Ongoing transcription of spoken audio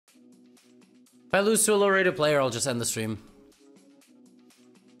If I lose to a low-rated player, I'll just end the stream.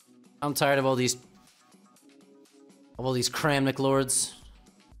 I'm tired of all these Kramnik lords.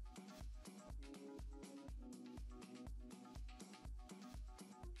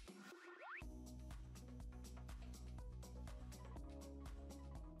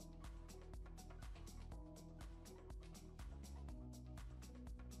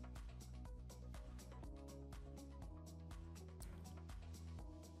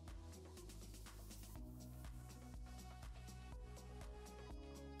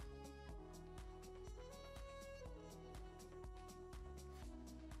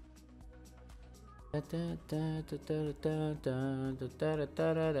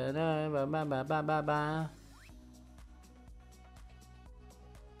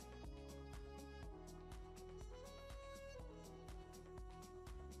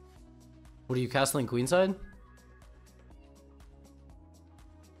 What are you castling Queenside?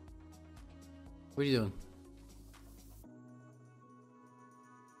 What are you doing?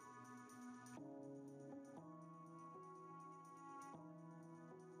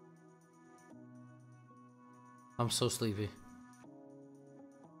 I'm so sleepy.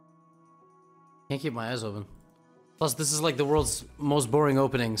 Can't keep my eyes open. Plus, this is like the world's most boring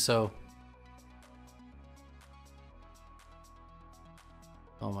opening, so...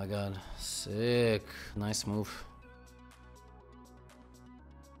 Oh my god. Sick. Nice move.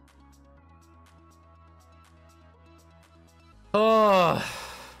 Oh!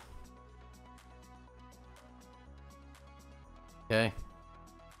 Okay.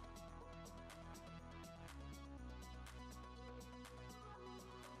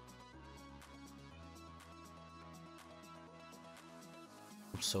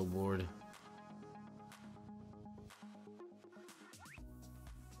 I'm so bored.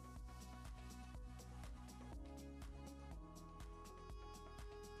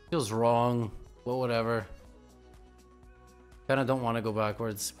 Feels wrong, but whatever. Kinda don't want to go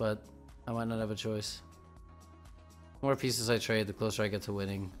backwards, but I might not have a choice. The more pieces I trade, the closer I get to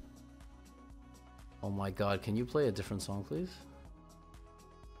winning. Oh my god, can you play a different song, please?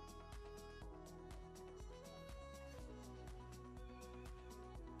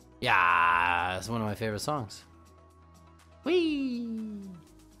 Yeah, it's one of my favorite songs. Whee!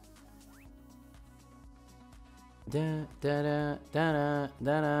 Da, da, da, da,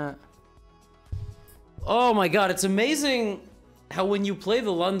 da, da. Oh my god, it's amazing how when you play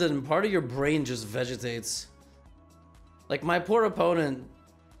the London, part of your brain just vegetates. Like, my poor opponent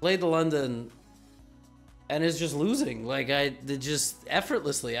played the London and is just losing. Like, I did just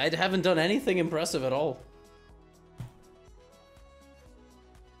effortlessly. I haven't done anything impressive at all.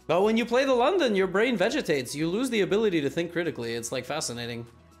 But when you play the London, your brain vegetates. You lose the ability to think critically. It's like fascinating.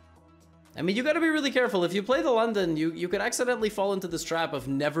 I mean, you gotta be really careful. If you play the London, you could accidentally fall into this trap of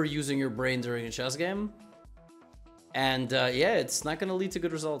never using your brain during a chess game. And yeah, it's not gonna lead to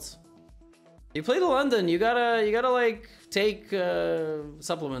good results. You play the London, you gotta like take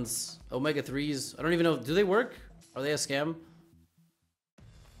supplements, omega-3s. I don't even know, do they work? Are they a scam?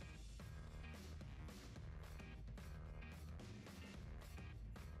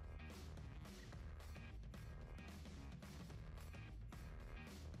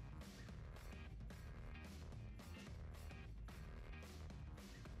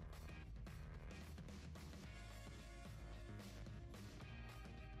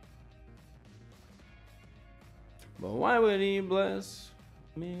 But why would he bless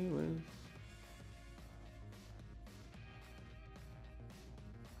me with?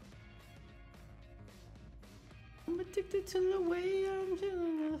 I'm addicted to the way I'm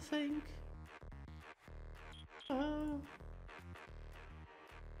feeling, I think. Oh,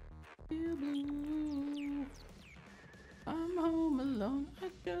 feel blue. I'm home alone,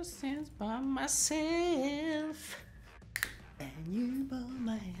 I just stands by myself. And you hold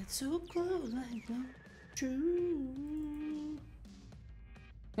my head so close, I know. True.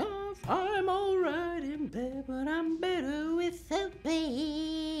 I'm alright in bed, but I'm better without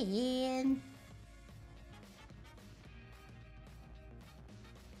pain.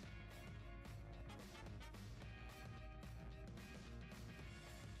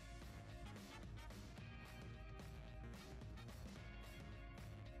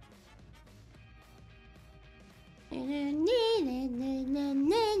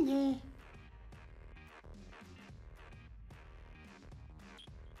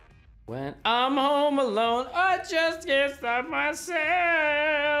 When I'm home alone, I just can't stop myself.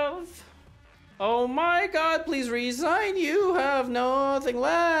 Oh my god, please resign, you have nothing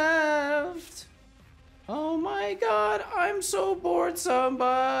left. Oh my god, I'm so bored,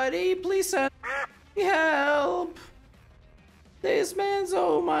 somebody please send me help. This man's,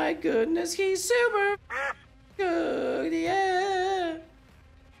 oh my goodness, he's super good, yeah.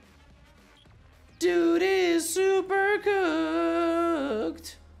 Dude is super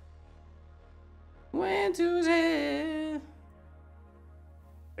cooked. Went to his head.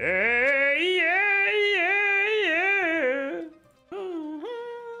 Hey, yeah, yeah, yeah. Oh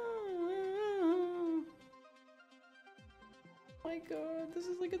my god, this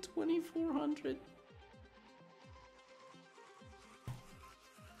is like a 2400.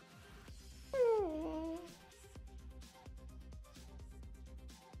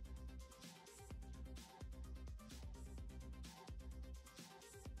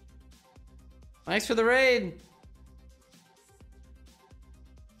 Thanks for the raid.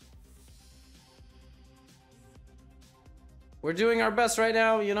 We're doing our best right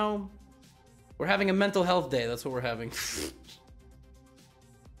now, you know. We're having a mental health day. That's what we're having.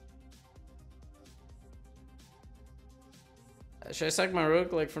 Should I sack my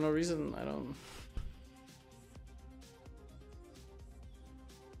rook like for no reason? I don't.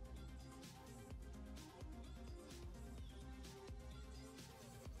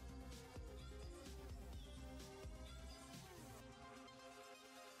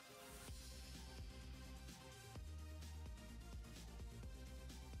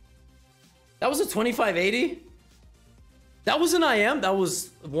 That was a 2580? That was an IM? That was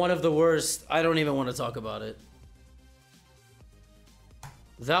one of the worst. I don't even want to talk about it.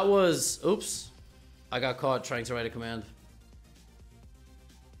 That was... Oops. I got caught trying to write a command.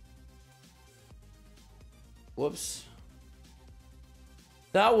 Whoops.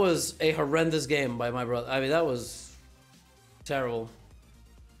 That was a horrendous game by my brother. I mean, that was terrible.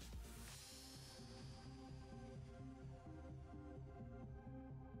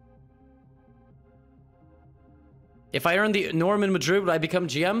 If I earn the norm in Madrid, would I become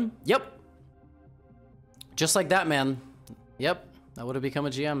GM? Yep. Just like that, man. Yep. I would have become a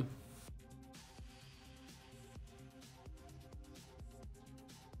GM.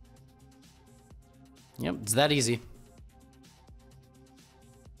 Yep, it's that easy.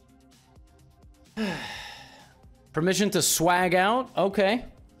 Permission to swag out? Okay.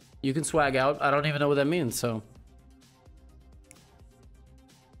 You can swag out. I don't even know what that means, so.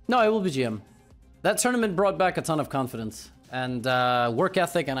 No, I will be GM. That tournament brought back a ton of confidence and work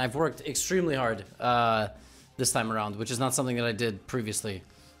ethic, and I've worked extremely hard this time around, which is not something that I did previously.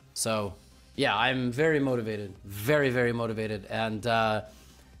 So, yeah, I'm very motivated. Very, very motivated. And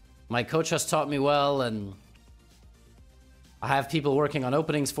my coach has taught me well, and I have people working on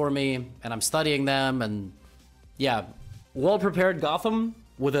openings for me, and I'm studying them, and yeah, well-prepared Gotham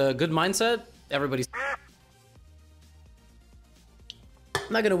with a good mindset. Everybody's...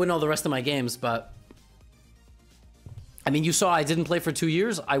 I'm not gonna win all the rest of my games, but I mean, you saw I didn't play for 2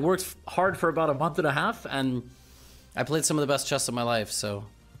 years. I worked hard for about a month and a half, and I played some of the best chess of my life, so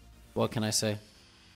what can I say?